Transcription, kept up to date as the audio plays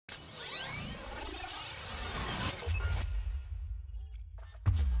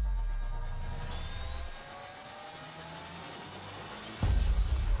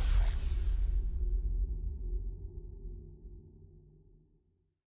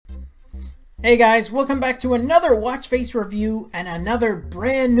Hey guys, welcome back to another watch face review and another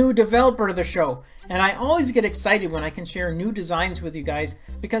brand new developer to the show. And I always get excited when I can share new designs with you guys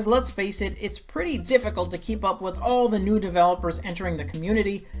because let's face it, it's pretty difficult to keep up with all the new developers entering the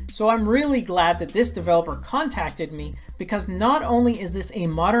community. So I'm really glad that this developer contacted me because not only is this a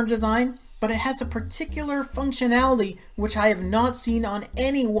modern design, but it has a particular functionality which I have not seen on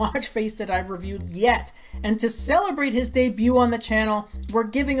any watch face that I've reviewed yet. And to celebrate his debut on the channel, we're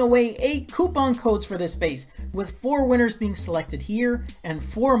giving away 8 coupon codes for this face, with 4 winners being selected here, and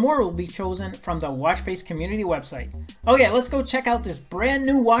 4 more will be chosen from the Watchface community website. Okay, let's go check out this brand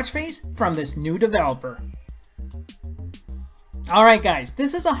new watch face from this new developer. Alright guys,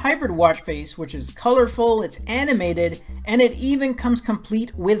 this is a hybrid watch face which is colorful, it's animated, and it even comes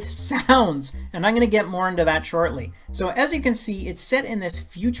complete with sounds. And I'm going to get more into that shortly. So as you can see, it's set in this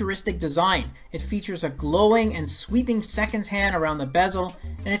futuristic design. It features a glowing and sweeping seconds hand around the bezel,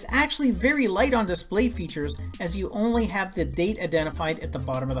 and it's actually very light on display features as you only have the date identified at the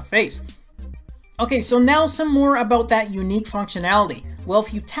bottom of the face. Okay, so now some more about that unique functionality. Well,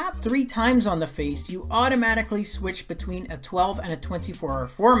 if you tap 3 times on the face, you automatically switch between a 12 and a 24-hour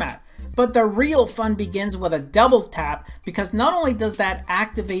format. But the real fun begins with a double tap because not only does that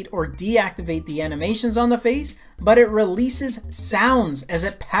activate or deactivate the animations on the face, but it releases sounds as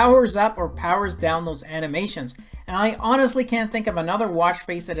it powers up or powers down those animations. And I honestly can't think of another watch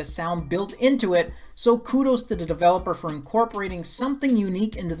face that has sound built into it, so kudos to the developer for incorporating something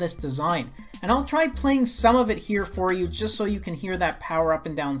unique into this design. And I'll try playing some of it here for you just so you can hear that power up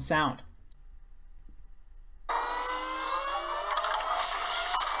and down sound.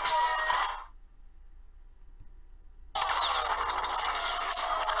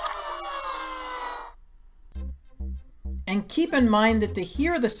 And keep in mind that to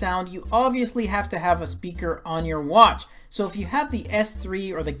hear the sound, you obviously have to have a speaker on your watch. So if you have the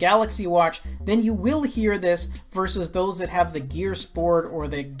S3 or the Galaxy Watch, then you will hear this versus those that have the Gear Sport or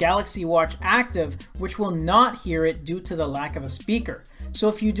the Galaxy Watch Active, which will not hear it due to the lack of a speaker. So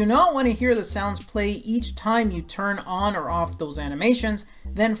if you do not want to hear the sounds play each time you turn on or off those animations,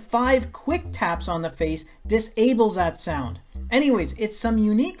 then 5 quick taps on the face disables that sound. Anyways, it's some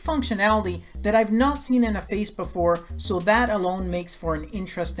unique functionality that I've not seen in a face before, so that alone makes for an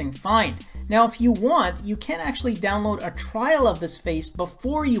interesting find. Now if you want, you can actually download a trial of this face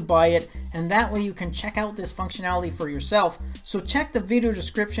before you buy it, and that way you can check out this functionality for yourself. So check the video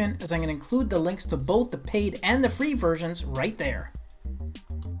description as I'm going to include the links to both the paid and the free versions right there.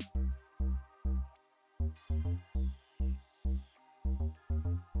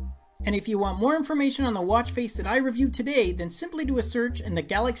 And if you want more information on the watch face that I reviewed today, then simply do a search in the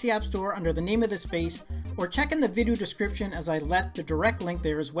Galaxy App Store under the name of this face, or check in the video description as I left the direct link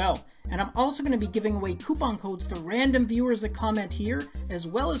there as well. And I'm also going to be giving away coupon codes to random viewers that comment here, as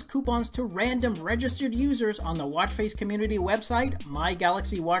well as coupons to random registered users on the Watchface community website,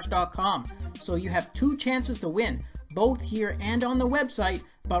 mygalaxywatch.com. So you have 2 chances to win, both here and on the website.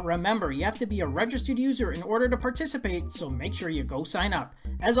 But remember, you have to be a registered user in order to participate, so make sure you go sign up.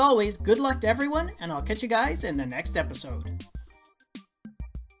 As always, good luck to everyone, and I'll catch you guys in the next episode.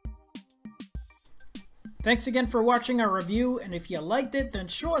 Thanks again for watching our review, and if you liked it, then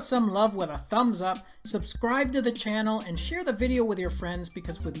show us some love with a thumbs up, subscribe to the channel, and share the video with your friends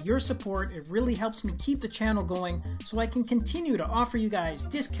because with your support, it really helps me keep the channel going so I can continue to offer you guys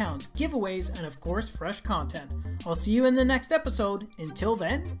discounts, giveaways, and of course, fresh content. I'll see you in the next episode. Until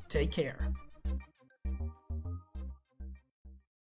then, take care.